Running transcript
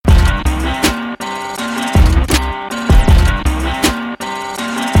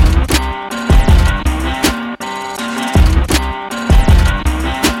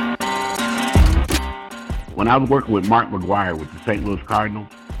I was working with Mark McGuire with the St. Louis Cardinals,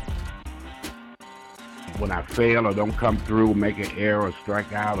 when I fail or don't come through, make an error or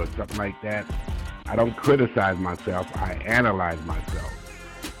strike out or something like that, I don't criticize myself. I analyze myself.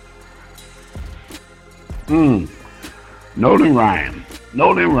 Nolan Ryan.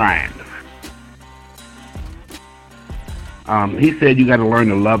 He said you got to learn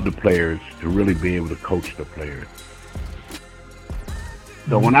to love the players to really be able to coach the players.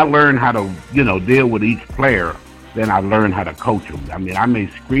 So when I learn how to, deal with each player, then I learn how to coach them. I mean, I may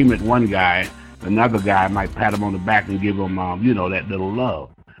scream at one guy, another guy might pat him on the back and give him, that little love.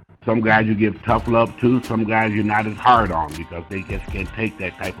 Some guys you give tough love to, some guys you're not as hard on because they just can't take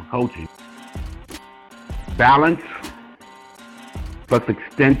that type of coaching. Balance plus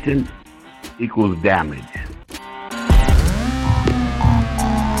extension equals damage.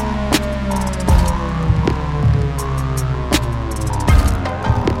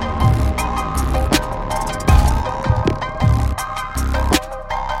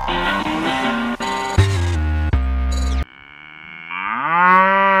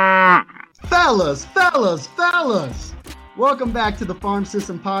 Fellas! Welcome back to the Farm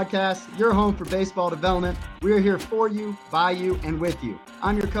System Podcast, your home for baseball development. We are here for you, by you, and with you.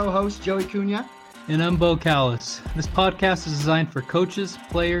 I'm your co-host, Joey Cunha. And I'm Bo Callis. This podcast is designed for coaches,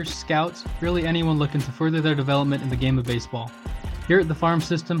 players, scouts, really anyone looking to further their development in the game of baseball. Here at the Farm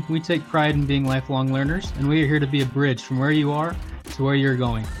System, we take pride in being lifelong learners, and we are here to be a bridge from where you are to where you're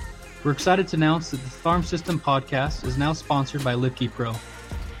going. We're excited to announce that the Farm System Podcast is now sponsored by Lipke Pro.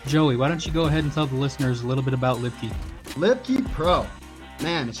 Joey, why don't you go ahead and tell the listeners a little bit about Lipke? Lipke Pro.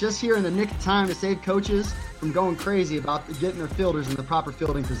 Man, it's just here in the nick of time to save coaches from going crazy about getting their fielders in the proper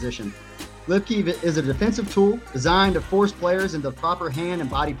fielding position. Lipke is a defensive tool designed to force players into proper hand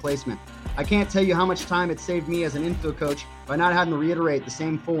and body placement. I can't tell you how much time it saved me as an infield coach by not having to reiterate the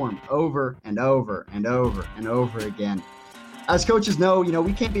same form over and over and over and over again. As coaches know,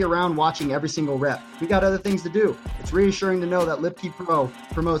 we can't be around watching every single rep. We got other things to do. It's reassuring to know that Lipke Pro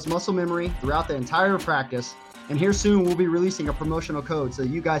promotes muscle memory throughout the entire practice. And here soon, we'll be releasing a promotional code so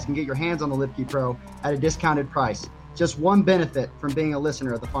you guys can get your hands on the Lipke Pro at a discounted price. Just one benefit from being a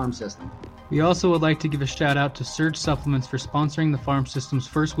listener of the Farm System. We also would like to give a shout out to Surge Supplements for sponsoring the Farm System's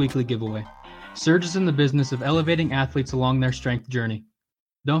first weekly giveaway. Surge is in the business of elevating athletes along their strength journey.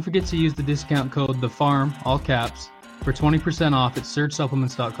 Don't forget to use the discount code THEFARM, all caps, for 20% off at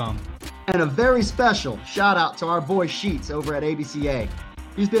surgesupplements.com. And a very special shout out to our boy Sheets over at ABCA.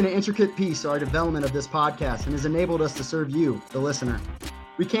 He's been an intricate piece to our development of this podcast and has enabled us to serve you, the listener.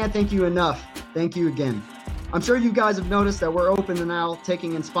 We can't thank you enough. Thank you again. I'm sure you guys have noticed that we're open to now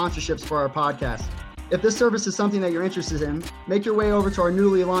taking in sponsorships for our podcast. If this service is something that you're interested in, make your way over to our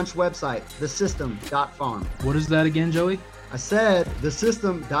newly launched website, thesystem.farm. What is that again, Joey? I said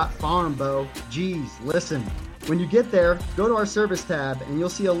thesystem.farm, Bo. Geez, listen. When you get there, go to our service tab and you'll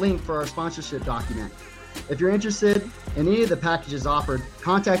see a link for our sponsorship document. If you're interested in any of the packages offered,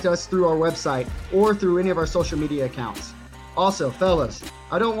 contact us through our website or through any of our social media accounts. Also, fellas,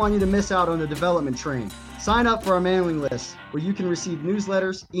 I don't want you to miss out on the development train. Sign up for our mailing list where you can receive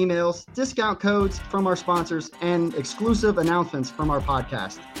newsletters, emails, discount codes from our sponsors, and exclusive announcements from our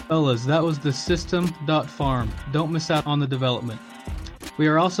podcast. Fellas, that was thesystem.farm. Don't miss out on the development. We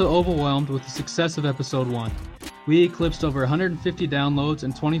are also overwhelmed with the success of episode 1. We eclipsed over 150 downloads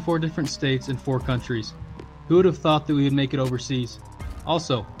in 24 different states and 4 countries. Who would have thought that we would make it overseas?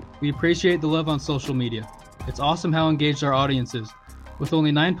 Also, we appreciate the love on social media. It's awesome how engaged our audience is. With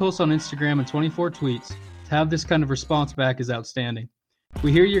only 9 posts on Instagram and 24 tweets, to have this kind of response back is outstanding.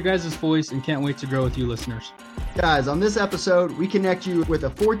 We hear your guys' voice and can't wait to grow with you listeners. Guys, on this episode, we connect you with a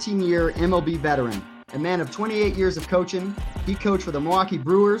 14-year MLB veteran. A man of 28 years of coaching, he coached for the Milwaukee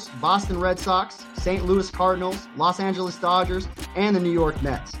Brewers, Boston Red Sox, St. Louis Cardinals, Los Angeles Dodgers, and the New York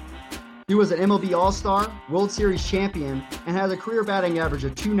Mets. He was an MLB All-Star, World Series champion, and has a career batting average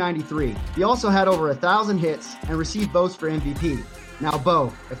of .293. He also had over 1,000 hits and received votes for MVP. Now,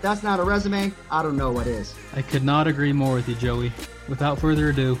 Bo, if that's not a resume, I don't know what is. I could not agree more with you, Joey. Without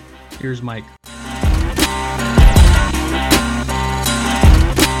further ado, here's Mike.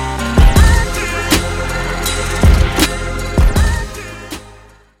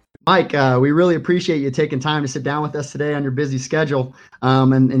 Mike, we really appreciate you taking time to sit down with us today on your busy schedule,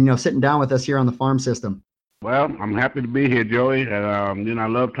 and sitting down with us here on the Farm System. Well, I'm happy to be here, Joey. And, I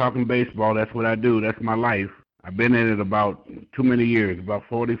love talking baseball. That's what I do. That's my life. I've been in it about too many years, about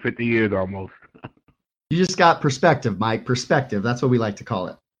 40, 50 years almost. You just got perspective, Mike. Perspective. That's what we like to call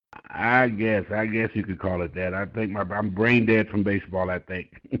it. I guess you could call it that. I think I'm brain dead from baseball, I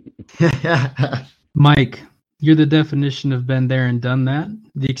think. Mike, You're the definition of been there and done that.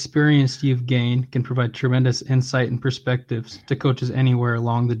 The experience you've gained can provide tremendous insight and perspectives to coaches anywhere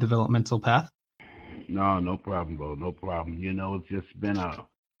along the developmental path. No problem, bro. No problem. It's just been a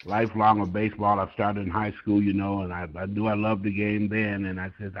lifelong of baseball. I started in high school, and I knew I loved the game then, and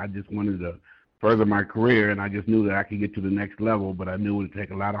I said I just wanted to further my career, and I just knew that I could get to the next level, but I knew it would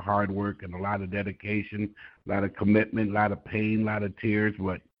take a lot of hard work and a lot of dedication, a lot of commitment, a lot of pain, a lot of tears,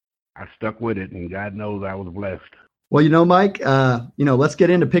 but I stuck with it, and God knows I was blessed. Well, Mike, let's get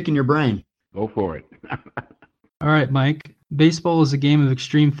into picking your brain. Go for it. All right, Mike. Baseball is a game of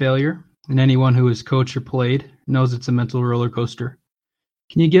extreme failure, and anyone who has coached or played knows it's a mental roller coaster.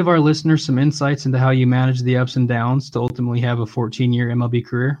 Can you give our listeners some insights into how you manage the ups and downs to ultimately have a 14-year MLB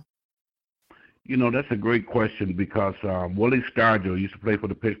career? That's a great question because Willie Stargell used to play for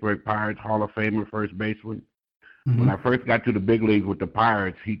the Pittsburgh Pirates, Hall of Famer, first baseman. Mm-hmm. When I first got to the big leagues with the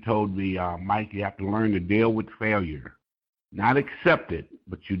Pirates, he told me, Mike, you have to learn to deal with failure. Not accept it,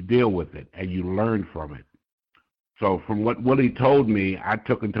 but you deal with it and you learn from it. So from what Willie told me, I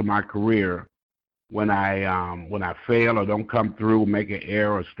took into my career. When I fail or don't come through, make an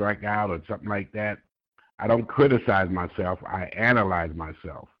error or strike out or something like that, I don't criticize myself. I analyze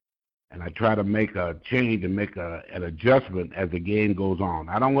myself. And I try to make a change and make an adjustment as the game goes on.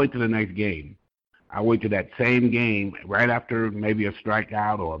 I don't wait till the next game. I wait till that same game, right after maybe a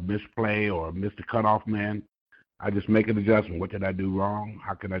strikeout or a misplay or a missed cutoff man. I just make an adjustment. What did I do wrong?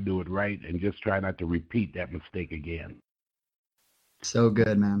 How can I do it right? And just try not to repeat that mistake again. So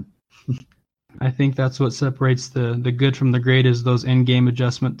good, man. I think that's what separates the good from the great is those in-game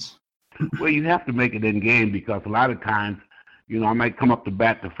adjustments. Well, you have to make it in-game because a lot of times, I might come up to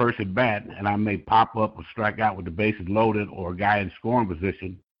bat the first at bat, and I may pop up or strike out with the bases loaded or a guy in scoring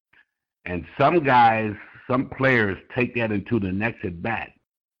position. And some players take that into the next at bat.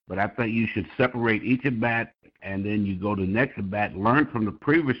 But I think you should separate each at bat, and then you go to the next at bat, learn from the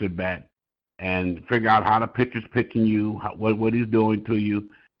previous at bat, and figure out how the pitcher's pitching you, what he's doing to you,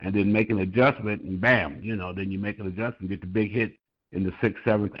 and then make an adjustment, and bam, then you make an adjustment, get the big hit in the 6th,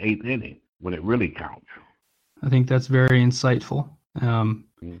 7th, 8th inning when it really counts. I think that's very insightful. And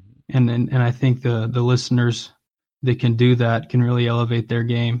I think the listeners that can do that can really elevate their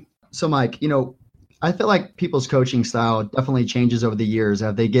game. So, Mike, I feel like people's coaching style definitely changes over the years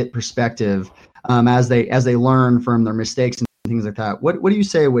as they get perspective, as they learn from their mistakes and things like that. What do you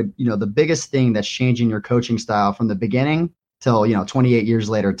say would, the biggest thing that's changing your coaching style from the beginning till, 28 years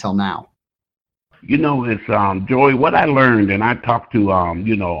later till now? It's Joey, what I learned, and I talked to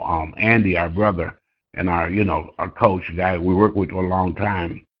Andy, our brother, and our coach, guy we worked with for a long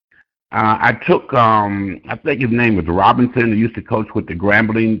time. I took, I think his name was Robinson, who used to coach with the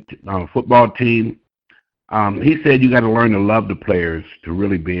Grambling football team. He said you got to learn to love the players to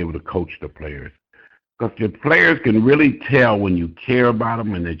really be able to coach the players. Because the players can really tell when you care about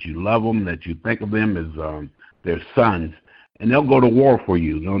them and that you love them, that you think of them as their sons, and they'll go to war for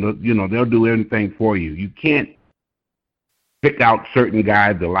you. They'll do anything for you. You can't pick out certain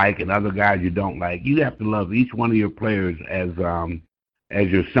guys you like and other guys you don't like. You have to love each one of your players as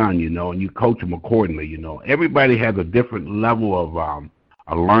your son, and you coach them accordingly. Everybody has a different level of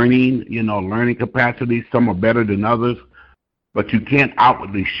learning capacity. Some are better than others, but you can't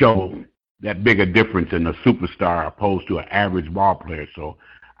outwardly show that big a difference in a superstar opposed to an average ball player. So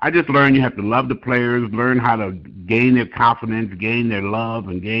I just learned you have to love the players, learn how to gain their confidence, gain their love,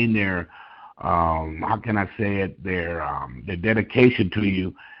 and gain their their dedication to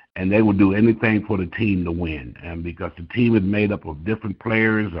you, and they will do anything for the team to win. And because the team is made up of different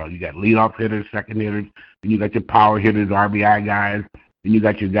players, you got leadoff hitters, second hitters, and you got your power hitters, RBI guys, and you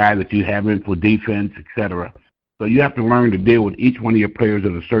got your guys that you have in for defense, etc. So you have to learn to deal with each one of your players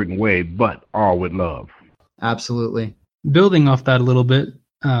in a certain way, but all with love. Absolutely. Building off that a little bit,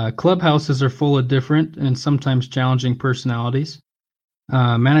 clubhouses are full of different and sometimes challenging personalities.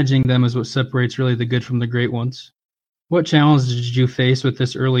 Managing them is what separates really the good from the great ones. What challenges did you face with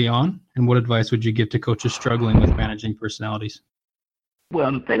this early on, and what advice would you give to coaches struggling with managing personalities?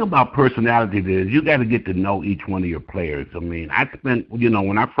 Well, the thing about personalities is you got to get to know each one of your players. I mean, I spent,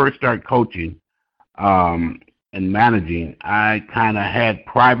 when I first started coaching and managing, I kind of had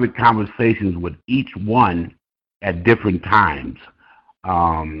private conversations with each one at different times.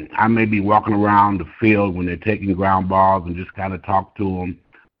 I may be walking around the field when they're taking ground balls and just kind of talk to them.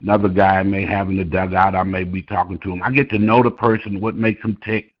 Another guy may have in the dugout, I may be talking to him. I get to know the person, what makes him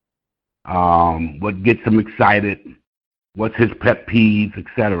tick, what gets him excited, what's his pet peeves,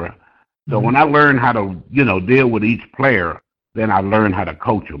 etc. So when I learn how to, deal with each player, then I learn how to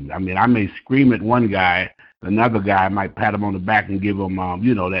coach them. I mean, I may scream at one guy, another guy might pat him on the back and give him,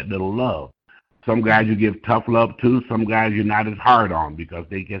 that little love. Some guys you give tough love to. Some guys you're not as hard on because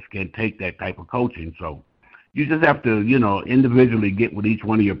they just can't take that type of coaching. So you just have to, individually get with each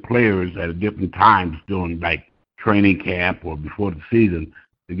one of your players at different times during like training camp or before the season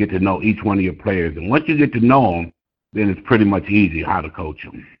to get to know each one of your players. And once you get to know them, then it's pretty much easy how to coach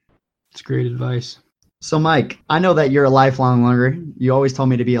them. That's great advice. So, Mike, I know that you're a lifelong learner. You always told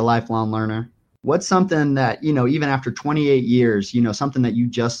me to be a lifelong learner. What's something that, even after 28 years, something that you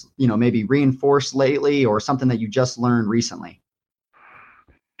just, maybe reinforced lately or something that you just learned recently?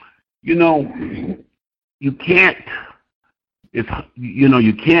 You can't,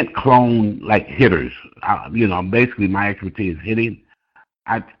 you can't clone like hitters. Basically my expertise is hitting.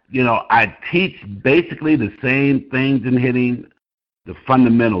 I teach basically the same things in hitting, the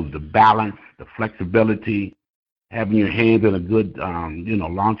fundamentals, the balance, the flexibility, having your hands in a good,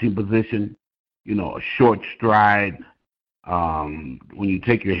 launching position, a short stride. When you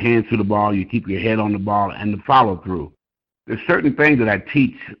take your hands to the ball, you keep your head on the ball, and the follow through. There's certain things that I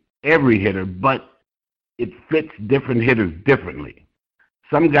teach every hitter, but it fits different hitters differently.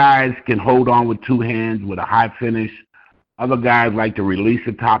 Some guys can hold on with two hands with a high finish. Other guys like to release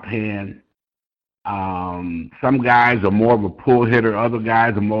the top hand. Some guys are more of a pull hitter. Other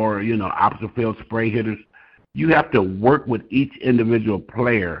guys are more, opposite field spray hitters. You have to work with each individual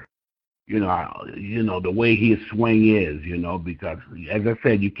player, the way his swing is, because, as I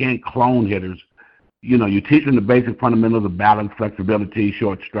said, you can't clone hitters. You teach them the basic fundamentals of balance, flexibility,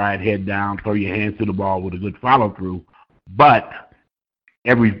 short stride, head down, throw your hands to the ball with a good follow-through. But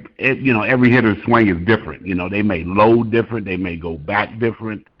every hitter's swing is different. They may load different. They may go back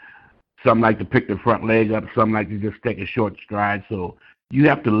different. Some like to pick their front leg up. Some like to just take a short stride. So you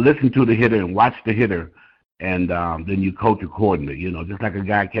have to listen to the hitter and watch the hitter, and then you coach accordingly. Just like a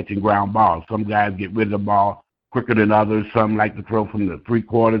guy catching ground balls. Some guys get rid of the ball quicker than others. Some like to throw from the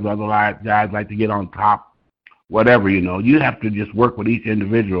three-quarters. Other guys like to get on top. Whatever, you have to just work with each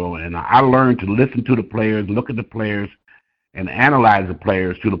individual. And I learned to listen to the players, look at the players, and analyze the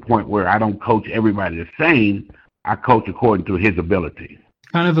players to the point where I don't coach everybody the same. I coach according to his ability.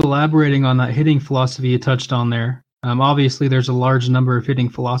 Kind of elaborating on that hitting philosophy you touched on there. Obviously, there's a large number of hitting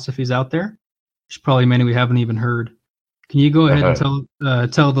philosophies out there. There's probably many we haven't even heard. Can you go ahead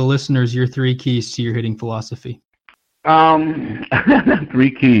and tell the listeners your 3 keys to your hitting philosophy?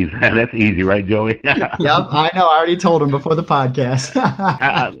 3 keys. That's easy, right, Joey? Yep, I know. I already told him before the podcast.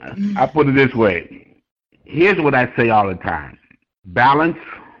 I put it this way. Here's what I say all the time. Balance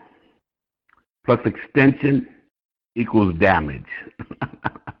plus extension equals damage.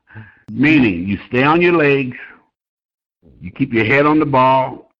 Meaning you stay on your legs, you keep your head on the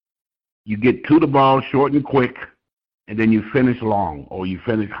ball, you get to the ball short and quick, and then you finish long or you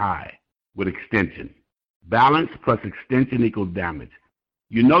finish high with extension. Balance plus extension equals damage.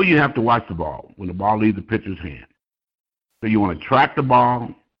 You have to watch the ball when the ball leaves the pitcher's hand. So you want to track the ball,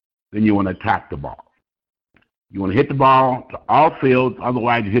 then you want to attack the ball. You want to hit the ball to all fields,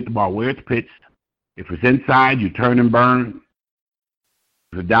 otherwise you hit the ball where it's pitched. If it's inside, you turn and burn.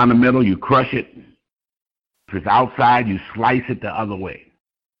 If it's down the middle, you crush it. If it's outside, you slice it the other way.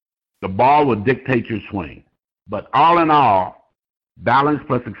 The ball will dictate your swing. But all in all, balance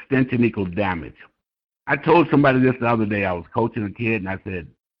plus extension equals damage. I told somebody this the other day. I was coaching a kid, and I said,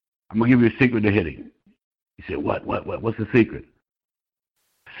 I'm going to give you a secret to hitting. He said, what? What's the secret?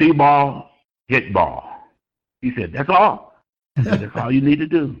 See ball, hit ball. He said, that's all. I said, that's all you need to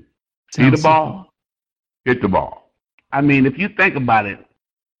do. See the ball, hit the ball. I mean, if you think about it,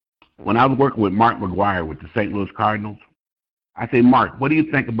 when I was working with Mark McGuire with the St. Louis Cardinals, I said, Mark, what do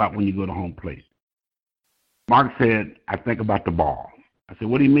you think about when you go to home plate? Mark said, I think about the ball. I said,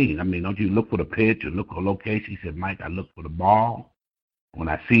 what do you mean? I mean, don't you look for the pitch or look for a location? He said, Mike, I look for the ball. When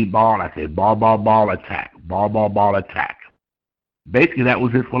I see ball, I said, ball, attack. Ball, attack. Basically, that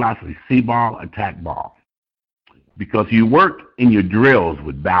was his philosophy. See ball, attack ball. Because you work in your drills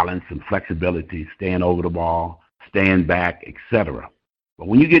with balance and flexibility, staying over the ball, staying back, etc. But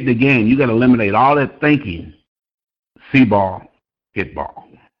when you get in the game, you got to eliminate all that thinking. See ball, hit ball.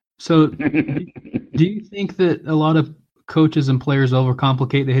 So do you think that a lot of coaches and players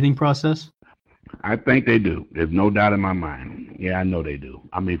overcomplicate the hitting process? I think they do. There's no doubt in my mind. Yeah, I know they do.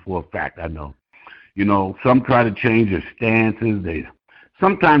 I mean, for a fact, I know. Some try to change their stances.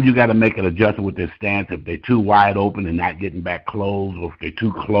 Sometimes you got to make an adjustment with their stance if they're too wide open and not getting back closed, or if they're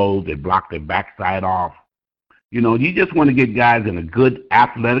too closed, they block their backside off. You just want to get guys in a good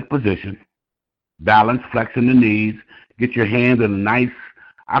athletic position, balance, flexing the knees, get your hands in a nice,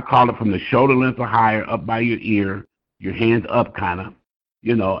 I call it from the shoulder length or higher, up by your ear, your hands up kind of,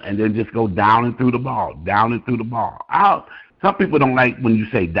 and then just go down and through the ball. Some people don't like when you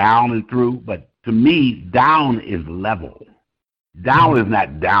say down and through, but to me, down is level. Down is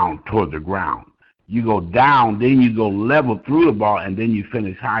not down toward the ground. You go down, then you go level through the ball, and then you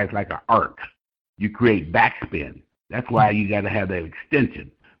finish high. It's like an arc. You create backspin. That's why you got to have that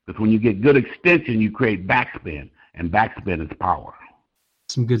extension. Because when you get good extension, you create backspin, and backspin is power.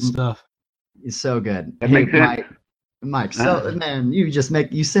 Some good stuff. It's so good. That makes sense? Mike, so man,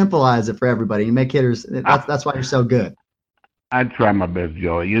 you simplify it for everybody. You make hitters. That's why you're so good. I try my best,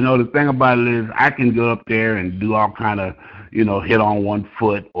 Joey. You know, the thing about it is I can go up there and do all kind of, hit on one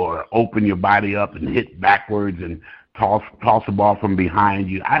foot or open your body up and hit backwards and toss the ball from behind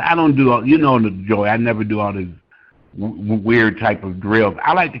you. I don't do all, Joey, I never do all this weird type of drills.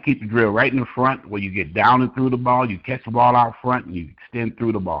 I like to keep the drill right in the front where you get down and through the ball, you catch the ball out front, and you extend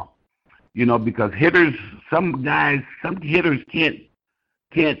through the ball. Because some hitters can't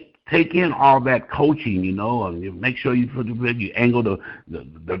take in all that coaching, and make sure you angle the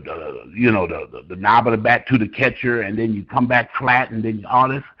knob of the bat to the catcher, and then you come back flat, and then all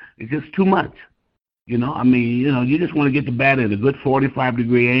this. It's just too much. You just want to get the bat at a good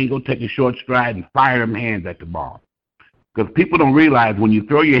 45-degree angle, take a short stride, and fire them hands at the ball. Because people don't realize when you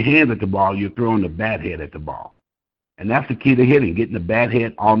throw your hands at the ball, you're throwing the bat head at the ball. And that's the key to hitting, getting the bat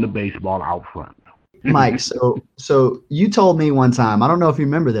head on the baseball out front. Mike, so you told me one time, I don't know if you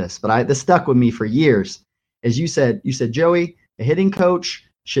remember this, but this stuck with me for years, is you said, Joey, a hitting coach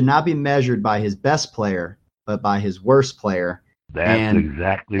should not be measured by his best player, but by his worst player. That's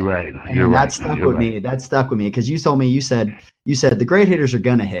exactly right. That stuck with me. That stuck with me because you told me, you said the great hitters are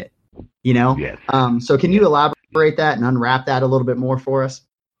going to hit, Yes. So can you elaborate that and unwrap that a little bit more for us?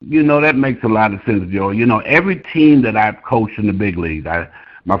 That makes a lot of sense, Joe. Every team that I've coached in the big leagues,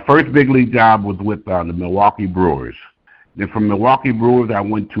 my first big league job was with the Milwaukee Brewers. Then from Milwaukee Brewers, I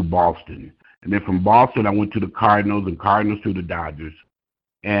went to Boston. And then from Boston, I went to the Cardinals, and Cardinals to the Dodgers.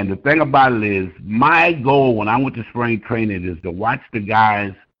 And the thing about it is, my goal when I went to spring training is to watch the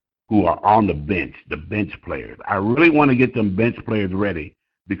guys who are on the bench players. I really want to get them bench players ready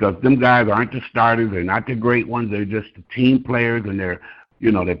because them guys aren't the starters. They're not the great ones. They're just the team players, and they're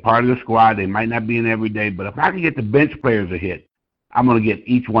part of the squad. They might not be in every day. But if I can get the bench players a hit, I'm going to get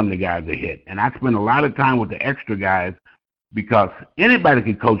each one of the guys a hit. And I spend a lot of time with the extra guys because anybody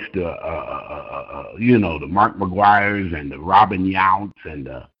can coach the Mark McGuires and the Robin Younts and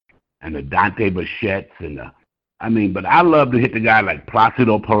the Dante Bichettes but I love to hit the guy like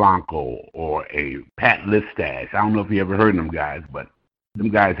Placido Polanco or a Pat Listash. I don't know if you ever heard of them guys, but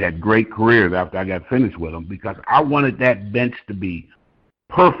them guys had great careers after I got finished with them because I wanted that bench to be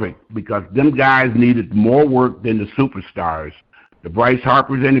perfect because them guys needed more work than the superstars. The Bryce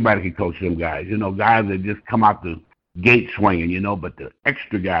Harpers, anybody can coach them guys. Guys that just come out the gate swinging, but the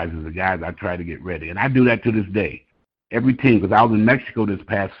extra guys are the guys I try to get ready. And I do that to this day. Every team, because I was in Mexico this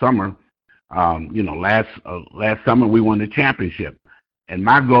past summer. Last summer we won the championship. And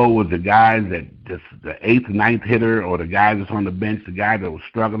my goal was the guys that just the 8th, 9th hitter or the guys that's on the bench, the guys that was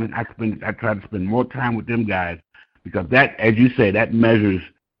struggling. I try to spend more time with them guys because that, as you say, that measures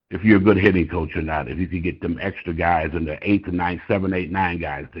if you're a good hitting coach or not, if you can get them extra guys and the 8th and 9th, 7, 8, 9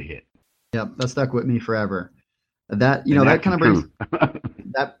 guys to hit. Yep, that stuck with me forever. That that kind of brings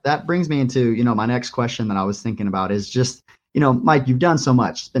that brings me into my next question that I was thinking about is just Mike, you've done so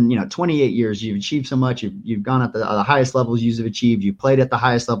much. It's been 28 years. You've achieved so much. You've gone at the highest levels you've achieved. You played at the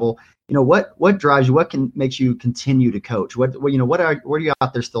highest level. What drives you? What makes you continue to coach? What are you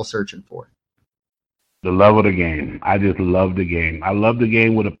out there still searching for? The love of the game. I just love the game. I love the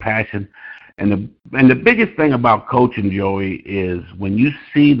game with a passion. And the biggest thing about coaching, Joey, is when you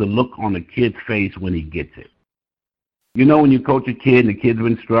see the look on the kid's face when he gets it. When you coach a kid and the kid's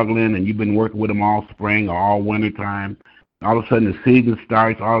been struggling and you've been working with him all spring or all winter time, all of a sudden the season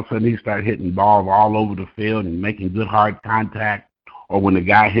starts, all of a sudden he starts hitting balls all over the field and making good hard contact, or when the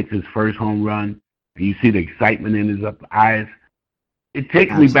guy hits his first home run and you see the excitement in his eyes. It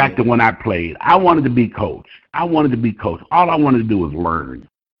takes me back to when I played. I wanted to be coached. All I wanted to do was learn.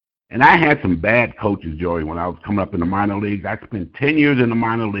 And I had some bad coaches, Joey, when I was coming up in the minor leagues. I spent 10 years in the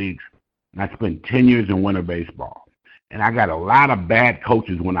minor leagues, and I spent 10 years in winter baseball. And I got a lot of bad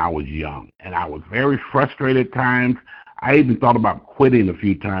coaches when I was young, and I was very frustrated at times. I even thought about quitting a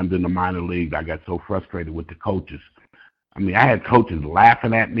few times in the minor leagues. I got so frustrated with the coaches. I had coaches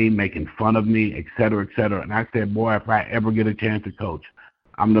laughing at me, making fun of me, et cetera, et cetera. And I said, boy, if I ever get a chance to coach,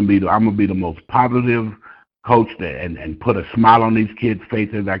 I'm gonna be the most positive coach and put a smile on these kids'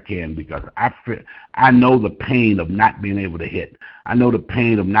 faces as I can because I know the pain of not being able to hit. I know the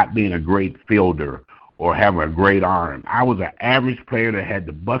pain of not being a great fielder or having a great arm. I was an average player that had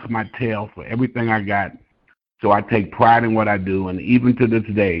to bust my tail for everything I got So I take pride in what I do, and even to this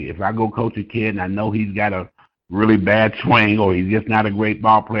day, if I go coach a kid and I know he's got a really bad swing or he's just not a great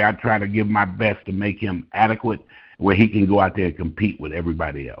ball player, I try to give my best to make him adequate where he can go out there and compete with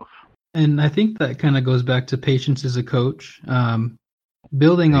everybody else. And I think that kind of goes back to patience as a coach.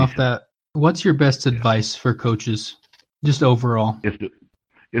 Building off that, what's your best advice for coaches, just overall?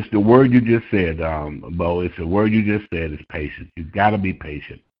 It's the word you just said, Bo. It's the word you just said is patience. You've got to be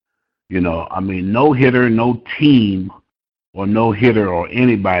patient. No hitter, no team, or no hitter or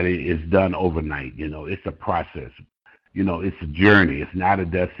anybody is done overnight. It's a process. It's a journey. It's not a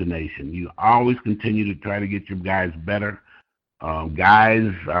destination. You always continue to try to get your guys better. How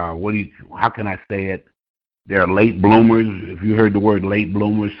can I say it? They're late bloomers. If you heard the word late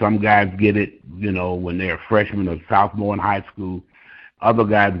bloomers, some guys get it, when they're freshmen or sophomore in high school. Other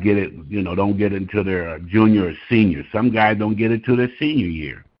guys get it, don't get it until they're a junior or senior. Some guys don't get it till their senior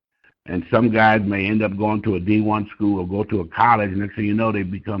year. And some guys may end up going to a D1 school or go to a college, and next thing you know, they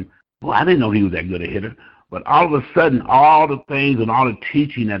become, well, I didn't know he was that good a hitter. But all of a sudden, all the things and all the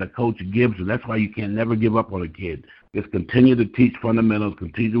teaching that a coach gives them, that's why you can never give up on a kid. Just continue to teach fundamentals,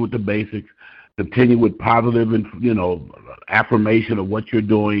 continue with the basics, continue with positive, affirmation of what you're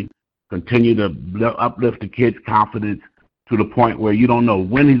doing, continue to uplift the kid's confidence to the point where you don't know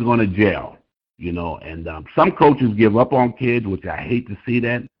when he's going to gel, And some coaches give up on kids, which I hate to see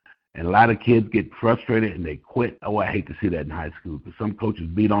that. And a lot of kids get frustrated and they quit. Oh, I hate to see that in high school because some coaches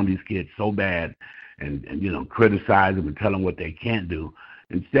beat on these kids so bad and criticize them and tell them what they can't do.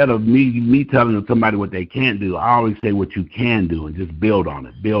 Instead of me telling somebody what they can't do, I always say what you can do and just build on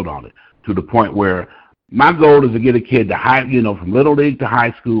it to the point where my goal is to get a kid to from little league to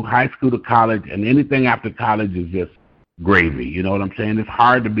high school to college, and anything after college is just gravy. You know what I'm saying? It's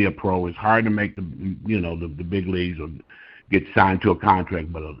hard to be a pro. It's hard to make the big leagues or get signed to a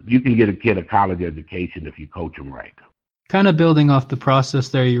contract, but you can get a kid a college education if you coach them right. Kind of building off the process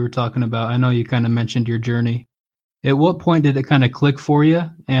there you were talking about, I know you kind of mentioned your journey. At what point did it kind of click for you,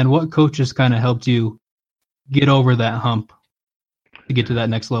 and what coaches kind of helped you get over that hump to get to that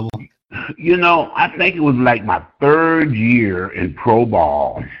next level? I think it was like my third year in pro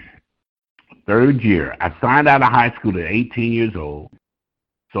ball. Third year. I signed out of high school at 18 years old.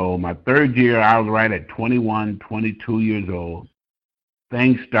 So my third year, I was right at 21, 22 years old.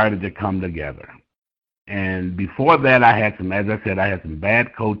 Things started to come together. And before that, I had some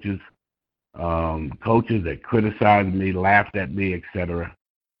bad coaches, coaches that criticized me, laughed at me, etc.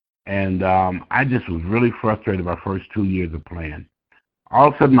 And I just was really frustrated my first 2 years of playing. All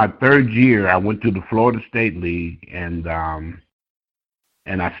of a sudden, my third year, I went to the Florida State League, and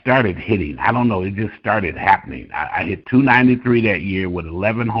I started hitting. I don't know, it just started happening. I hit 293 that year with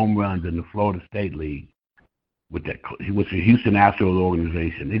 11 home runs in the Florida State League with the Houston Astros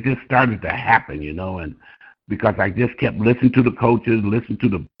organization. It just started to happen, and because I just kept listening to the coaches, listening to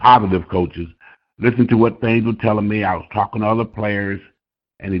the positive coaches, listening to what things were telling me. I was talking to other players,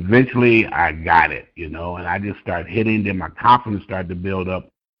 and eventually I got it, and I just started hitting. Then my confidence started to build up,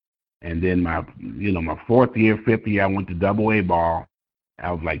 and then my fourth year, fifth year, I went to Double-A ball.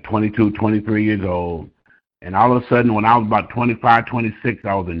 I was like 22, 23 years old, and all of a sudden, when I was about 25, 26,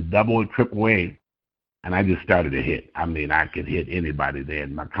 I was in Double-A, Triple-A, and I just started to hit. I mean, I could hit anybody there,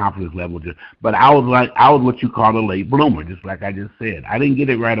 and my confidence level but I was what you call a late bloomer, just like I just said. I didn't get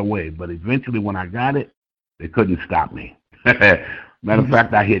it right away, but eventually when I got it, they couldn't stop me. Matter of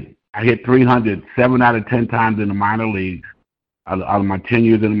fact, I hit 300 7 out of 10 times in the minor leagues, out of my 10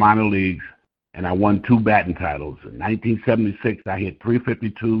 years in the minor leagues, and I won 2 batting titles. In 1976, I hit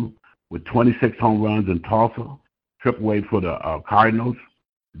 352 with 26 home runs in Tulsa, Triple-A for the Cardinals.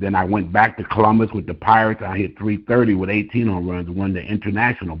 Then I went back to Columbus with the Pirates. I hit 330 with 18 home runs and won the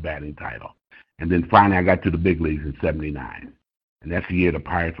international batting title. And then finally I got to the big leagues in 79. And that's the year the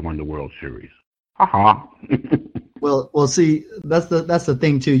Pirates won the World Series. Ha-ha. Well, see, that's the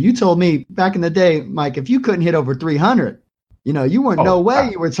thing, too. You told me back in the day, Mike, if you couldn't hit over 300, you weren't no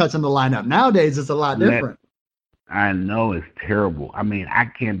way you were touching the lineup. Nowadays, it's a lot different. I know, it's terrible. I mean, I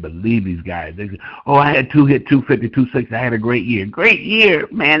can't believe these guys. They say, I had 250, 260. I had a great year. Great year.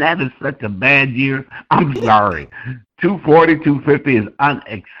 Man, that is such a bad year. I'm sorry. 240, 250 is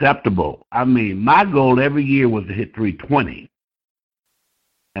unacceptable. I mean, my goal every year was to hit 320.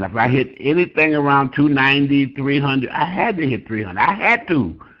 And if I hit anything around 290, 300, I had to hit 300. I had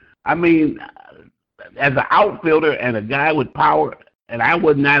to. I mean, as an outfielder and a guy with power, and I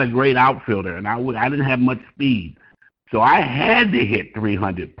was not a great outfielder, and I didn't have much speed. So I had to hit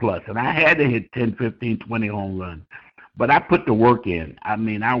 300 plus, and I had to hit 10, 15, 20 home runs. But I put the work in. I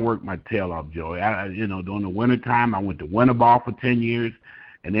mean, I worked my tail off, Joey. During the wintertime, I went to winter ball for 10 years.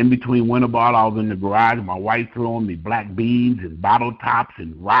 And in between winter ball, I was in the garage. My wife throwing me black beans and bottle tops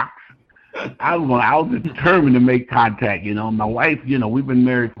and rocks. I was determined to make contact. My wife, we've been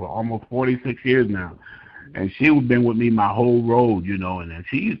married for almost 46 years now, and she's been with me my whole road. And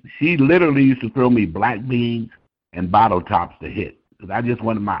she literally used to throw me black beans and bottle tops to hit, because I just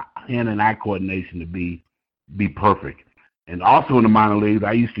wanted my hand and eye coordination to be perfect. And also in the minor leagues,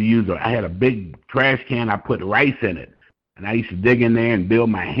 I had a big trash can. I put rice in it. And I used to dig in there and build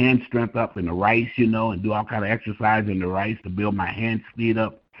my hand strength up in the rice, and do all kind of exercise in the rice to build my hand speed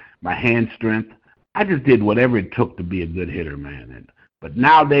up, my hand strength. I just did whatever it took to be a good hitter, man. But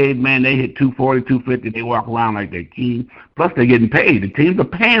nowadays, man, they hit 240, 250. They walk around like they're king. Plus, they're getting paid. The teams are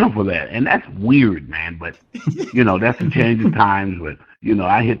paying them for that. And that's weird, man. But, that's a change of times. But,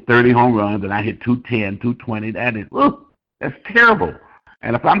 I hit 30 home runs, and I hit 210, 220. That's terrible.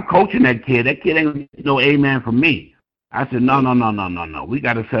 And if I'm coaching that kid ain't no amen from me. I said, no. We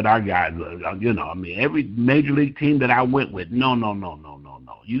got to set our guys, every major league team that I went with, no.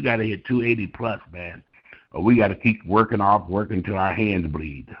 You got to hit 280 plus, man, or we got to keep working until our hands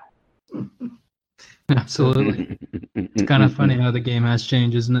bleed. Absolutely. It's kind of funny how the game has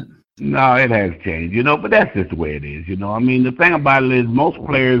changed, isn't it? No, it has changed, but that's just the way it is, the thing about it is most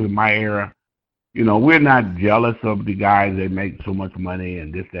players in my era, we're not jealous of the guys that make so much money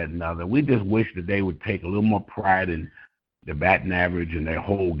and this, that, and other. We just wish that they would take a little more pride in their batting average and their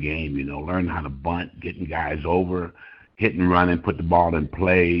whole game, learn how to bunt, getting guys over, hit and run and put the ball in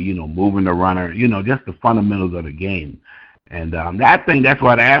play, moving the runner, just the fundamentals of the game. And I think that's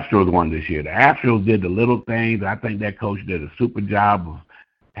why the Astros won this year. The Astros did the little things. I think that coach did a super job of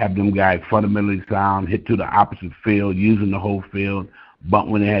having them guys fundamentally sound, hit to the opposite field, using the whole field, bunt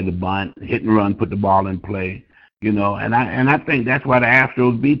when they had to bunt, hit and run, put the ball in play, and I think that's why the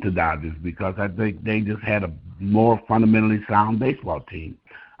Astros beat the Dodgers, because I think they just had a more fundamentally sound baseball team.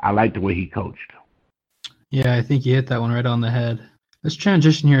 I like the way he coached. Yeah, I think you hit that one right on the head. Let's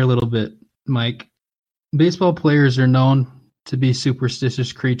transition here a little bit, Mike. Baseball players are known to be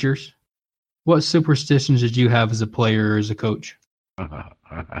superstitious creatures. What superstitions did you have as a player or as a coach?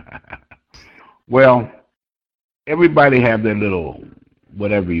 Well, everybody have their little,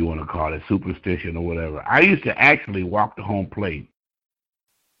 whatever you want to call it, superstition or whatever. I used to actually walk to home plate,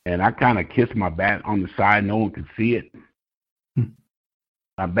 and I kind of kissed my bat on the side. No one could see it.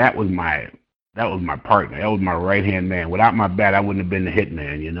 My bat was my partner. That was my right-hand man. Without my bat, I wouldn't have been the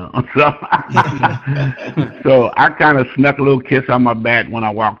hitman, So I kind of snuck a little kiss on my bat when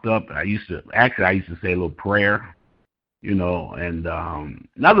I walked up. I used to say a little prayer, And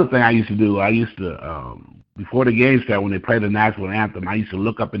another thing I used to do, before the game started, when they played the national anthem, I used to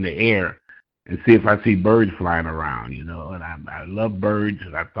look up in the air and see if I see birds flying around, And I love birds,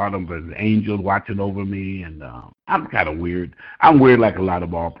 and I thought of them as angels watching over me. And I'm kind of weird. I'm weird like a lot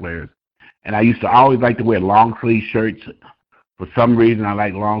of ball players. And I used to always like to wear long sleeve shirts. For some reason, I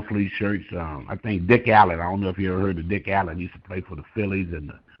like long sleeve shirts. I think Dick Allen. I don't know if you ever heard of Dick Allen. He used to play for the Phillies and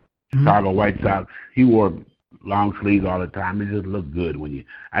the Chicago White Sox. He wore long sleeves all the time. It just looked good I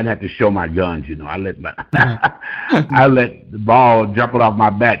didn't have to show my guns, I let I let the ball jumping off my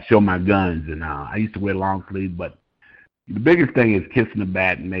bat show my guns, and I used to wear long sleeves. But the biggest thing is kissing the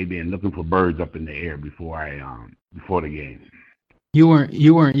bat and looking for birds up in the air before the game. You weren't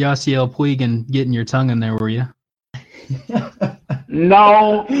Yasiel Puig and getting your tongue in there, were you?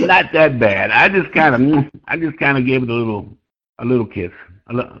 No, not that bad. I just kind of gave it a little kiss,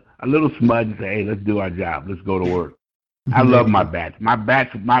 a little smudge, and say, "Hey, let's do our job. Let's go to work." I love my bats. My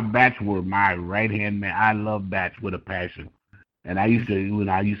bats were my right hand man. I love bats with a passion. And I used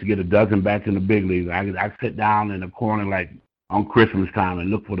to get a dozen bats in the big leagues. I sit down in the corner like on Christmas time and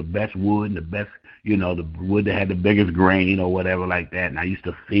look for the best wood and the best, the wood that had the biggest grain or whatever like that. And I used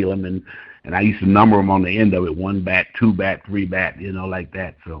to feel them and I used to number them on the end of it, 1 bat, 2 bat, 3 bat, like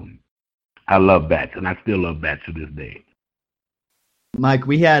that. So I love bats, and I still love bats to this day. Mike,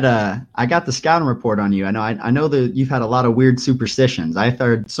 I got the scouting report on you. I know that you've had a lot of weird superstitions. I've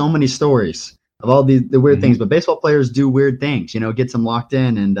heard so many stories of all the weird things, but baseball players do weird things, gets them locked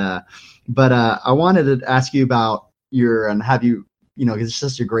in. But I wanted to ask you about and have you, because it's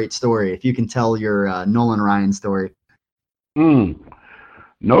just a great story. If you can tell your Nolan Ryan story.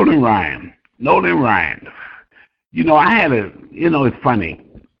 Nolan Ryan. I had it's funny.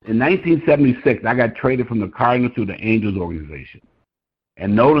 In 1976, I got traded from the Cardinals to the Angels organization.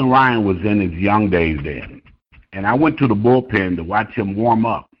 And Nolan Ryan was in his young days then. And I went to the bullpen to watch him warm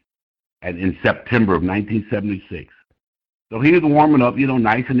up in September of 1976. So he was warming up,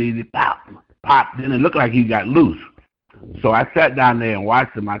 nice and easy, pop. Then it looked like he got loose. So I sat down there and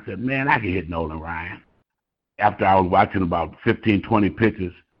watched him. I said, man, I can hit Nolan Ryan. after I was watching about 15, 20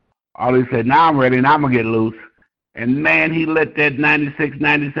 pitches, all he said, now I'm ready, now I'm going to get loose. And, man, he let that 96,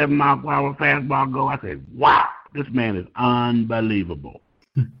 97 mile per hour fastball go. I said, wow, this man is unbelievable.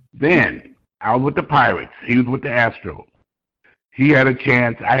 Then I was with the Pirates. He was with the Astros. He had a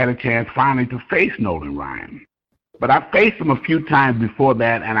chance. I had a chance finally to face Nolan Ryan. But I faced him a few times before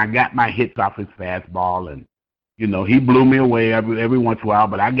that, and I got my hits off his fastball. And, you know, he blew me away every once in a while,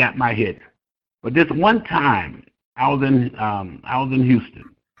 but I got my hits. But this one time, I was in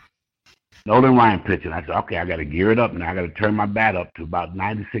Houston. Nolan Ryan pitching. I said, okay, I got to gear it up now. I got to turn my bat up to about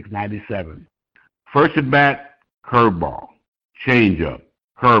 96, 97. First at bat, curveball, changeup,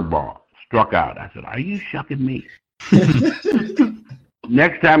 curveball, struck out. I said, are you shucking me?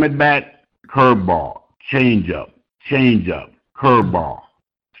 Next time at bat, curveball, changeup, curveball,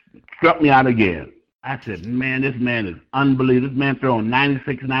 struck me out again. I said, man, this man is unbelievable. This man throwing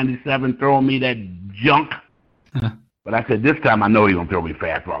 96, 97, throwing me that junk. But I said, this time I know he's going to throw me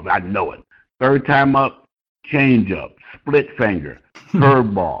fastball. I know it. Third time up, changeup, split finger,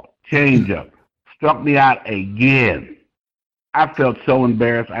 curveball, changeup. Struck me out again. I felt so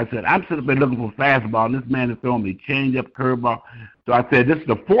embarrassed. I said, I'm sitting there looking for fastball, and this man is throwing me changeup, curveball. So I said, this is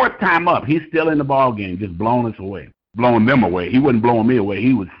the fourth time up. He's still in the ball game, just blowing us away, blowing them away. He wasn't blowing me away.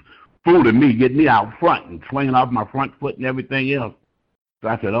 He was fooling me, getting me out front and swinging off my front foot and everything else. So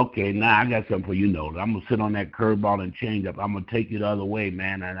I said, okay, now I got something for you, Nolan. I'm going to sit on that curveball and changeup. I'm going to take you the other way,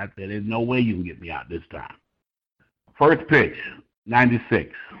 man. And I said, there's no way you can get me out this time. First pitch,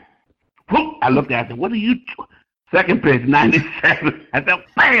 96. I looked at it, I said, what are you doing? Second pitch, 97. I said,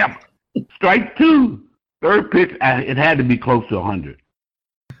 bam, strike two. Third pitch, it had to be close to 100.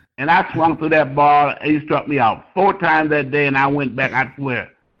 And I swung through that ball. He struck me out 4 times that day, and I went back, I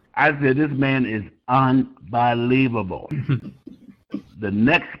swear. I said, this man is unbelievable. The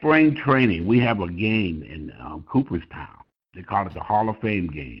next spring training, we have a game in Cooperstown. They call it the Hall of Fame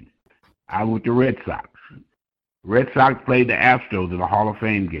game. I was with the Red Sox. Red Sox played the Astros in the Hall of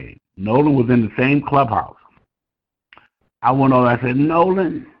Fame game. Nolan was in the same clubhouse. I went over, I said,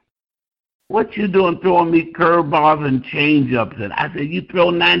 Nolan, what you doing throwing me curveballs and changeups? And I said, you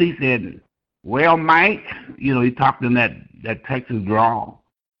throw 90. He said, well, Mike, you know, he talked in that Texas drawl.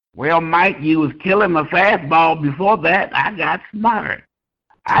 Well, Mike, you was killing my fastball before that. I got smart.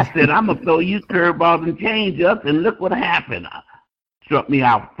 I said, I'm going to throw you curveballs and changeups, and look what happened. Struck me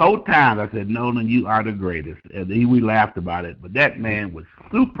out 4 times. I said, Nolan, you are the greatest. And we laughed about it, but that man was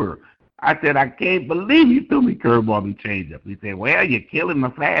super. I said, I can't believe you threw me curveballs and changeups. He said, well, you're killing my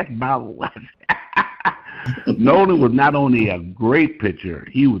fastball. Nolan was not only a great pitcher,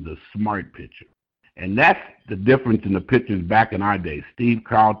 he was a smart pitcher. And that's the difference in the pitchers back in our day. Steve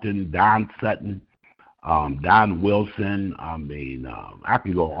Carlton, Don Sutton, Don Wilson. I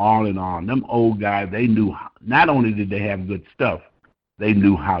can go on and on. Them old guys, they knew, not only did they have good stuff, they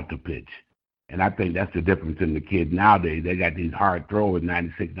knew how to pitch. And I think that's the difference in the kids nowadays. They got these hard throwers,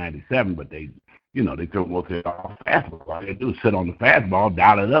 96, 97, but they throw mostly off fastball. All they do is sit on the fastball,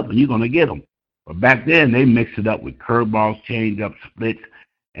 dial it up, and you're going to get them. But back then, they mixed it up with curveballs, changeups, splits.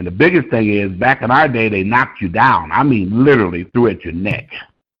 And the biggest thing is, back in our day, they knocked you down. I mean, literally threw at your neck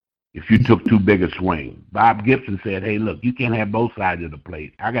if you took too big a swing. Bob Gibson said, hey, look, you can't have both sides of the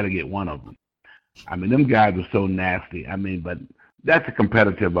plate. I got to get one of them. I mean, them guys are so nasty. I mean, but that's a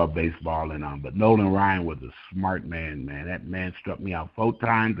competitive of baseball. But Nolan Ryan was a smart man, man. That man struck me out 4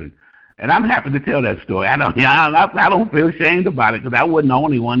 times. And I'm happy to tell that story. I don't feel ashamed about it because I wasn't the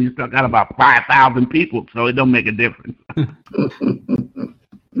only one. He struck out about 5,000 people, so it don't make a difference.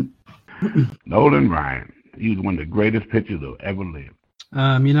 Nolan Ryan. He was one of the greatest pitchers that ever lived.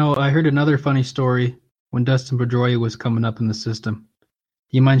 I heard another funny story when Dustin Pedroia was coming up in the system.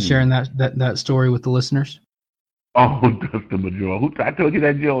 Do you mind sharing that story with the listeners? Oh, Dustin Pedroia. I told you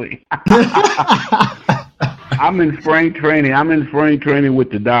that, Joey. I'm in spring training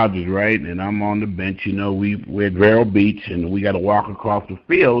with the Dodgers, right? And I'm on the bench. You know, we're at Vero Beach, and we got to walk across the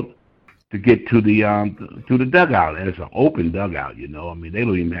field to get to the dugout. And it's an open dugout, you know. I mean, they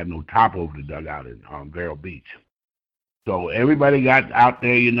don't even have no top over the dugout at Vero Beach. So everybody got out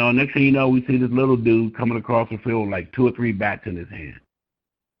there, you know. Next thing you know, we see this little dude coming across the field with like 2 or 3 bats in his hand.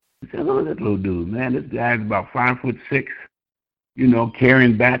 We said, look at that little dude, man. This guy's about 5'6", you know,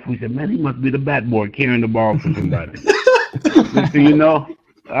 carrying bats. We said, man, he must be the bat boy carrying the ball for somebody. Next thing you know,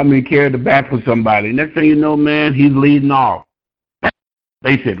 carrying the bat for somebody. Next thing you know, man, he's leading off.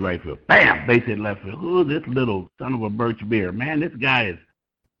 Base hit right field. Bam! Base hit left field. Who's this little son of a birch beer? Man, this guy is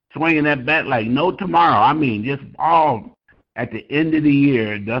swinging that bat like no tomorrow. I mean, just all at the end of the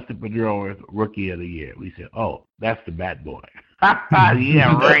year, Dustin Pedroia, Rookie of the Year. We said, oh, that's the bat boy.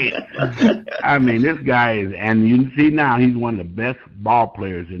 Yeah, right. I mean, this guy is, and you see now he's one of the best ball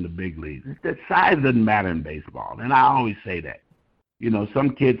players in the big leagues. It's that size doesn't matter in baseball, and I always say that. You know,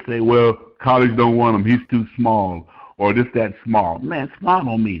 some kids say, well, college don't want him. He's too small, or this, that small. Man, small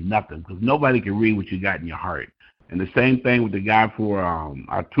don't mean nothing because nobody can read what you got in your heart. And the same thing with the guy for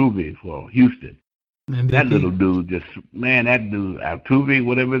Altuve for Houston. MVP. That little dude just, man, that dude, Altuve,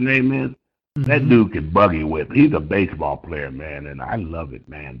 whatever his name is, that dude can buggy whip. He's a baseball player, man, and I love it,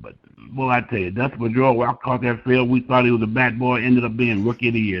 man. But, boy, I tell you, Dustin Pedroia, when I caught that field, we thought he was a bat boy, ended up being Rookie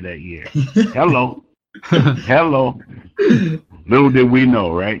of the Year that year. Hello. Hello. Little did we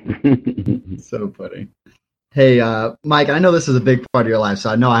know, right? So funny. Hey, Mike, I know this is a big part of your life, so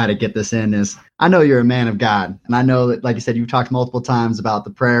I know I had to get this in. I know you're a man of God, and I know that, like you said, you've talked multiple times about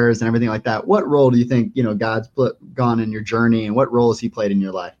the prayers and everything like that. What role do you think, God's gone in your journey, and what role has he played in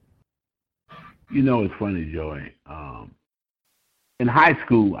your life? You know, it's funny, Joey. In high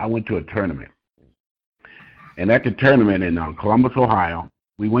school, I went to a tournament. And at the tournament in Columbus, Ohio,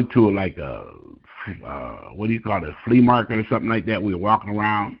 we went to like a, what do you call it, a flea market or something like that. We were walking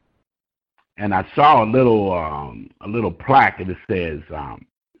around. And I saw a little plaque, and it says,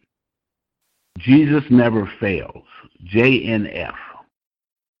 Jesus never fails, JNF.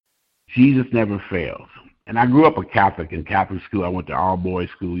 Jesus never fails. And I grew up a Catholic in Catholic school. I went to all-boys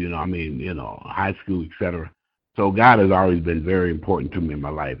school, high school, etc. So God has always been very important to me in my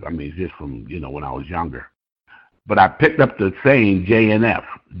life. I mean, just from, when I was younger. But I picked up the saying JNF,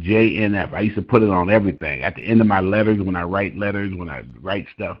 JNF. I used to put it on everything. At the end of my letters, when I write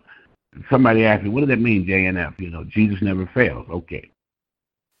stuff, somebody asked me, what does that mean, JNF? Jesus never fails. Okay.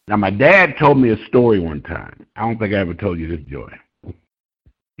 Now, my dad told me a story one time. I don't think I ever told you this, Joy.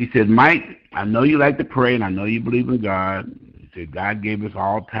 He said, Mike, I know you like to pray, and I know you believe in God. He said, God gave us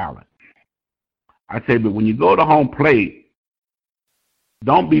all talent. I said, but when you go to home plate,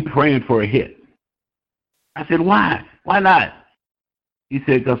 don't be praying for a hit. I said, why? Why not? He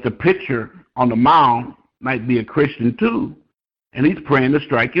said, because the pitcher on the mound might be a Christian too, and he's praying to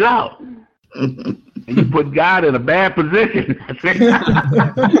strike you out. And you put God in a bad position.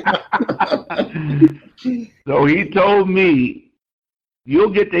 So he told me, you'll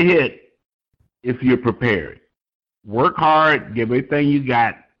get the hit if you're prepared. Work hard, give everything you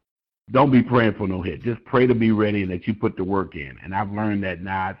got. Don't be praying for no hit. Just pray to be ready and that you put the work in. And I've learned that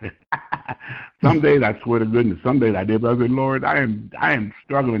now. Some days I swear to goodness, some days I did, but I said, Lord, I am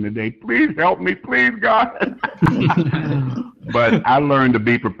struggling today. Please help me, please, God. But I learned to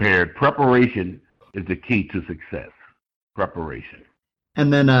be prepared. Preparation is the key to success. Preparation.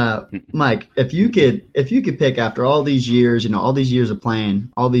 And then, Mike, if you could pick after all these years, all these years of playing,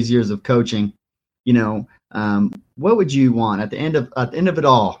 all these years of coaching, what would you want at the end of it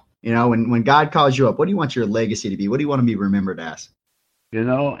all? When God calls you up, what do you want your legacy to be? What do you want to be remembered as?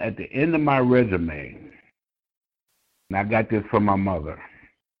 At the end of my resume, and I got this from my mother,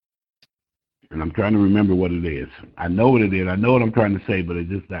 and I'm trying to remember what it is. I know what it is. I know what I'm trying to say, but it's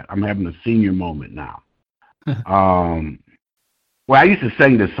just that I'm having a senior moment now. Well, I used to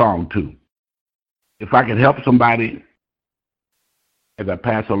sing this song, too. If I could help somebody as I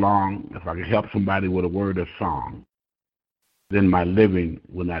pass along, if I could help somebody with a word or song, then my living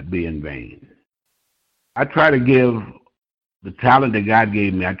will not be in vain. I try to give the talent that God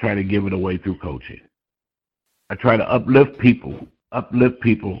gave me, I try to give it away through coaching. I try to uplift people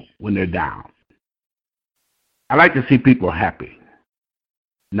when they're down. I like to see people happy,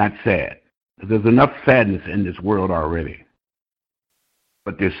 not sad. There's enough sadness in this world already.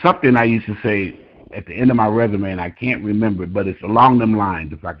 But there's something I used to say at the end of my resume, and I can't remember it, but it's along them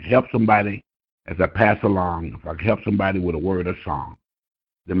lines. If I could help somebody as I pass along, if I could help somebody with a word or song,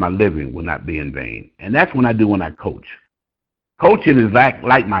 then my living will not be in vain. And that's what I do when I coach. Coaching is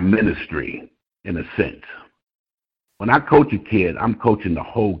like my ministry in a sense. When I coach a kid, I'm coaching the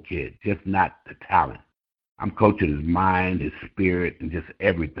whole kid, just not the talent. I'm coaching his mind, his spirit, and just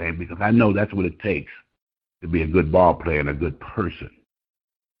everything, because I know that's what it takes to be a good ball player and a good person.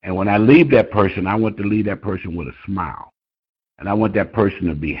 And when I leave that person, I want to leave that person with a smile. And I want that person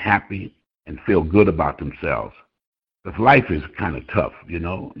to be happy and feel good about themselves. Because life is kind of tough, You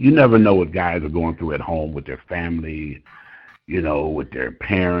never know what guys are going through at home with their family, with their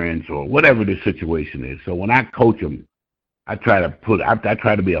parents or whatever the situation is. So when I coach them, I try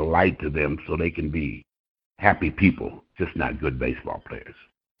to be a light to them so they can be happy people, just not good baseball players.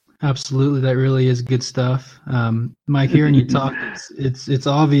 Absolutely, that really is good stuff. Mike, hearing you talk, it's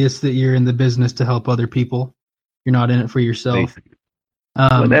obvious that you're in the business to help other people. You're not in it for yourself.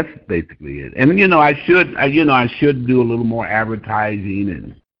 Well, that's basically it. And I should do a little more advertising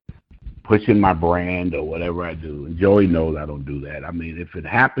and pushing my brand or whatever I do. And Joey knows I don't do that. I mean, if it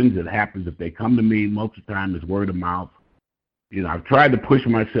happens, it happens. If they come to me, most of the time it's word of mouth. You know, I've tried to push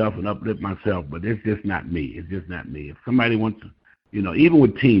myself and uplift myself, but it's just not me. It's just not me. If somebody wants to, you know, even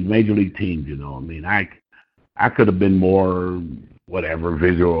with teams, major league teams, you know, I mean, I could have been more whatever,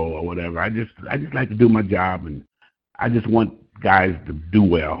 visual or whatever. I just like to do my job, and I just want guys to do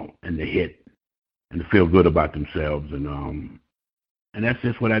well and to hit and to feel good about themselves, and that's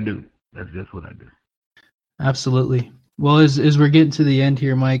just what I do. That's just what I do. Absolutely. Well, as we're getting to the end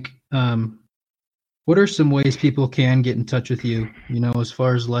here, Mike, what are some ways people can get in touch with you, you know, as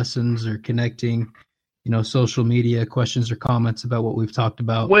far as lessons or connecting, you know, social media, questions or comments about what we've talked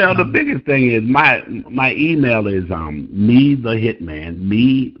about? Well, the biggest thing is my email is me the hitman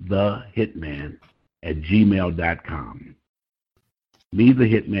at gmail.com. Me the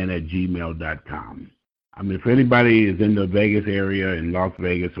hitman at gmail.com. I mean, if anybody is in the Vegas area, in Las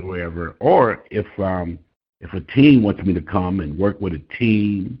Vegas or wherever, or if a team wants me to come and work with a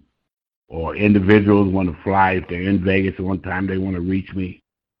team, or individuals want to fly, if they're in Vegas at one time, they want to reach me,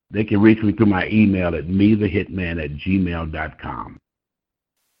 they can reach me through my email at methehitman at gmail.com.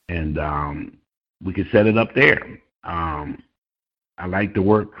 And we can set it up there. I like to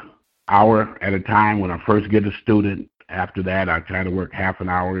work hour at a time when I first get a student. After that, I try to work half an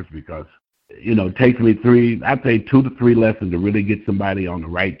hour because, you know, it takes me 2 to 3 lessons to really get somebody on the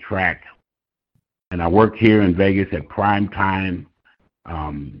right track. And I work here in Vegas at prime time,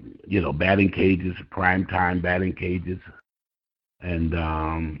 you know, batting cages, prime time batting cages. And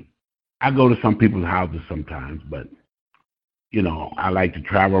I go to some people's houses sometimes, but, you know, I like to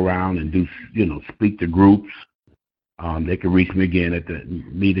travel around and do, you know, speak to groups. They can reach me again at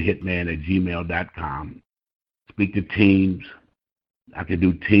methehitman at gmail.com. Speak to teams. I can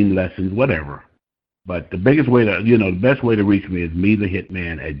do team lessons, whatever. But the biggest way to, you know, the best way to reach me is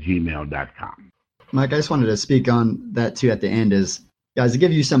methehitman at gmail.com. Mike, I just wanted to speak on that too at the end is, guys, to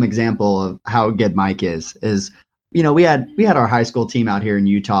give you some example of how good Mike is, you know, we had our high school team out here in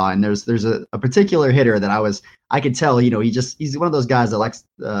Utah, and there's a particular hitter that I could tell, you know, he's one of those guys that likes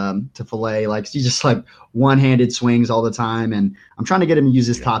to fillet, he just like one-handed swings all the time, and I'm trying to get him to use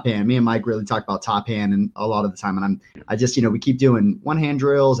his top hand. Me and Mike really talk about top hand and a lot of the time, and I just, you know, we keep doing one-hand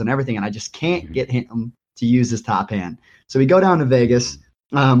drills and everything, and I just can't get him to use his top hand. So we go down to Vegas.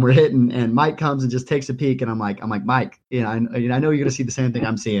 We're hitting, and Mike comes and just takes a peek, and I'm like, Mike, you know, I know you're gonna see the same thing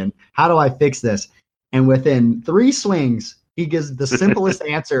I'm seeing. How do I fix this? And within 3 swings, he gives the simplest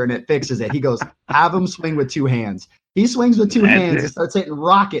answer, and it fixes it. He goes, have him swing with 2 hands. He swings with 2 hands and starts hitting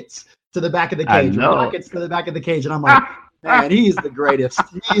rockets to the back of the cage. Rockets to the back of the cage, and I'm like, man, he's the greatest.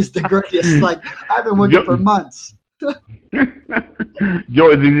 He's the greatest. Like, I've been working for months. Joe,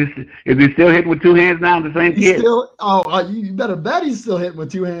 is he still hitting with 2 hands now? The same kid? You better bet he's still hitting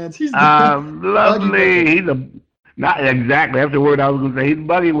with 2 hands. He's lovely. Not exactly. That's the word I was going to say. He's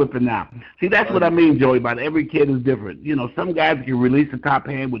buggy whipping now. See, that's what I mean, Joey, about every kid is different. You know, some guys can release the top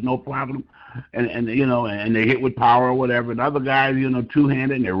hand with no problem, and you know, and they hit with power or whatever. And other guys, you know,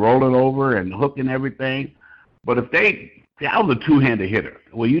 two-handed, and they roll it over and hook and everything. But I was a two-handed hitter.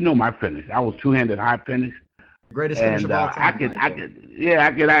 Well, you know my finish. I was two-handed high finish. Greatest finish of all time. I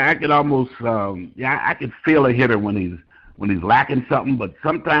could almost, I could feel a hitter when he's lacking something, but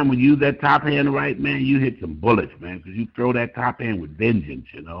sometimes when you use that top hand right, man, you hit some bullets, man, because you throw that top hand with vengeance,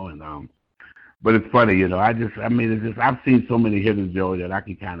 you know. And but it's funny, you know. I've seen so many hitters, Joey, that I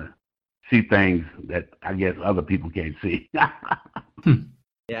can kind of see things that I guess other people can't see. Yeah,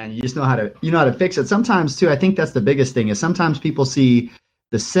 and you just know how to fix it. Sometimes too, I think that's the biggest thing is sometimes people see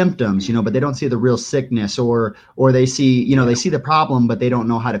the symptoms, you know, but they don't see the real sickness, or they see, you know, they see the problem, but they don't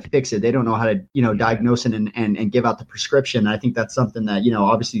know how to fix it. They don't know how to, you know, diagnose it and give out the prescription. I think that's something that, you know,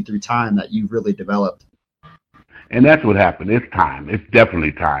 obviously through time that you've really developed. And that's what happened. It's time. It's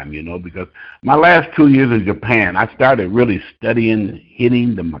definitely time, you know, because my last 2 years in Japan, I started really studying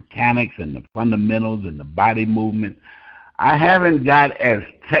hitting, the mechanics and the fundamentals and the body movement. I haven't got as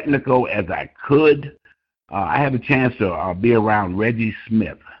technical as I could. I had a chance to be around Reggie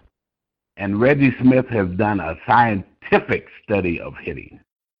Smith, and Reggie Smith has done a scientific study of hitting.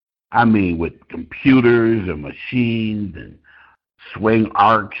 I mean, with computers and machines and swing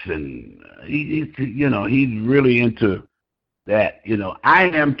arcs, and he's really into that. You know, I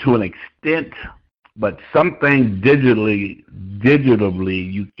am to an extent, but some things digitally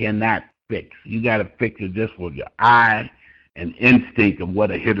you cannot fix. You got to fix it just with your eye and instinct of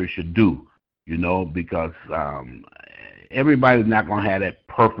what a hitter should do. You know, because everybody's not going to have that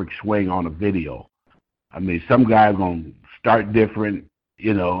perfect swing on a video. I mean, some guys going to start different,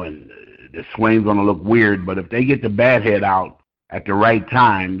 you know, and the swing's going to look weird. But if they get the bat head out at the right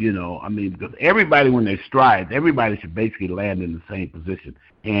time, I mean, because everybody, when they stride, everybody should basically land in the same position,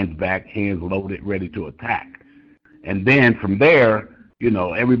 hands back, hands loaded, ready to attack. And then from there,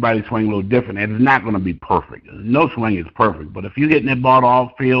 everybody swing a little different, and it's not going to be perfect. No swing is perfect, but if you're hitting that ball to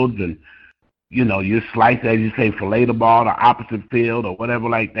all fields and, you slice, as you say, fillet the ball to opposite field or whatever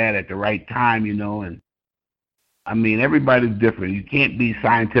like that at the right time, and I mean, everybody's different. You can't be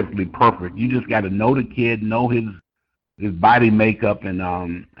scientifically perfect. You just got to know the kid, know his body makeup,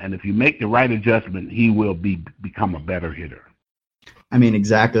 and if you make the right adjustment, he will become a better hitter. I mean,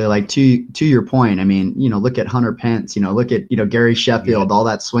 exactly. Like to your point. I mean, look at Hunter Pence. Look at Gary Sheffield. Yes. All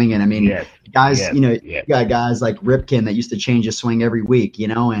that swinging. I mean, guys. Yes. You got guys like Ripken that used to change his swing every week.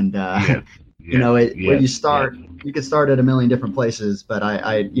 And where you start, you can start at a million different places. But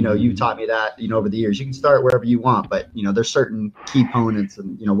you taught me that over the years. You can start wherever you want, but there's certain key components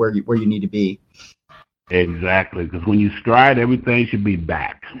and where you need to be. Exactly, because when you stride, everything should be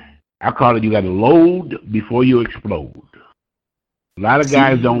back. I call it, you got to load before you explode. A lot of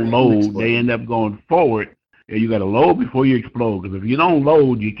guys don't load; they end up going forward. And you got to load before you explode, because if you don't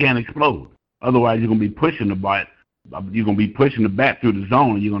load, you can't explode. Otherwise, you're going to be pushing the bat. You're going to be pushing the bat through the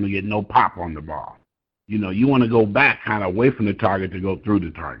zone, and you're going to get no pop on the ball. You want to go back, kind of away from the target to go through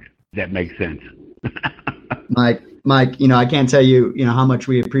the target. That makes sense. Mike, I can't tell you, how much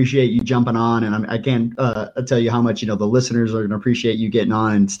we appreciate you jumping on, and I can't tell you how much, the listeners are going to appreciate you getting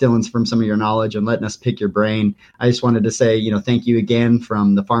on and stealing from some of your knowledge and letting us pick your brain. I just wanted to say, thank you again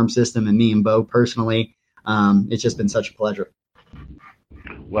from the farm system and me and Bo personally. It's just been such a pleasure.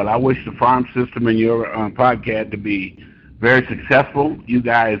 Well, I wish the farm system and your podcast to be very successful. You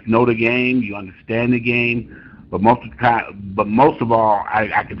guys know the game, you understand the game. But most of all,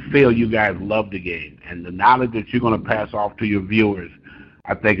 I can feel you guys love the game, and the knowledge that you're going to pass off to your viewers,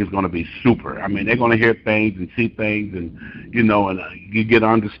 I think is going to be super. I mean, they're going to hear things and see things, and you get an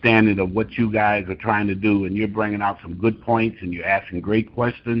understanding of what you guys are trying to do, and you're bringing out some good points, and you're asking great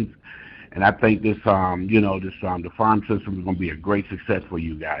questions, and I think the farm system is going to be a great success for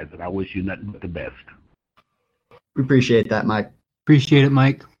you guys, and I wish you nothing but the best. We appreciate that, Mike. Appreciate it,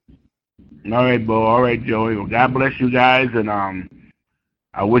 Mike. All right, Bo. All right, Joey. Well, God bless you guys, and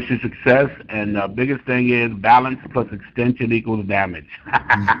I wish you success. And the biggest thing is balance plus extension equals damage.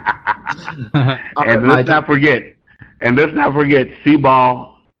 And let's not forget, see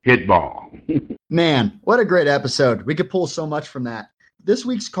ball, hit ball. Man, what a great episode. We could pull so much from that. This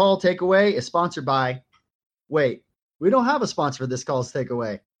week's call takeaway is sponsored by, wait, we don't have a sponsor for this call's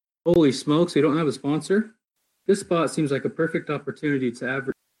takeaway. Holy smokes, we don't have a sponsor? This spot seems like a perfect opportunity to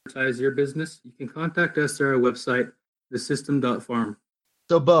advertise your business. You can contact us through our website, thesystem.farm.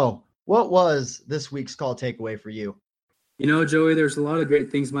 So, Bo, what was this week's call takeaway for you? Joey, there's a lot of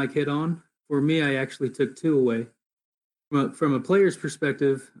great things Mike hit on. For me, I actually took two away. From a player's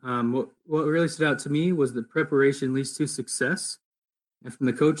perspective, what really stood out to me was that preparation leads to success. And from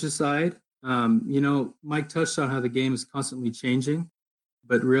the coach's side, Mike touched on how the game is constantly changing,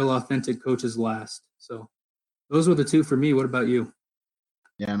 but real authentic coaches last. So those were the two for me. What about you?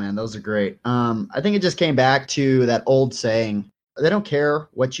 Yeah, man, those are great. I think it just came back to that old saying, they don't care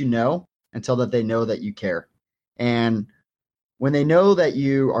what you know until that they know that you care. And when they know that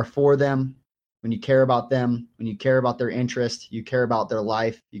you are for them, when you care about them, when you care about their interest, you care about their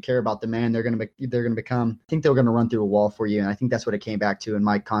life, you care about the man they're going to become, I think they're going to run through a wall for you. And I think that's what it came back to, and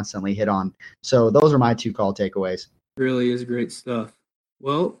Mike constantly hit on. So those are my two call takeaways. Really is great stuff.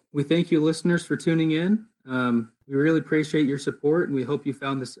 Well, we thank you listeners for tuning in. We really appreciate your support, and we hope you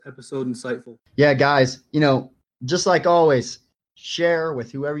found this episode insightful. Yeah, guys, just like always, share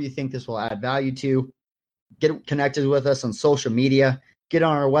with whoever you think this will add value to. Get connected with us on social media. Get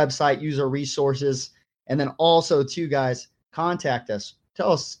on our website, use our resources. And then also, too, guys, contact us.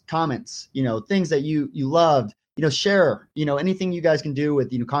 Tell us comments, things that you loved. Share, anything you guys can do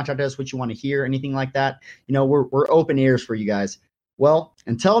with, contact us, what you want to hear, anything like that. We're open ears for you guys. Well,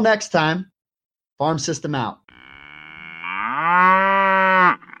 until next time, Farm System out.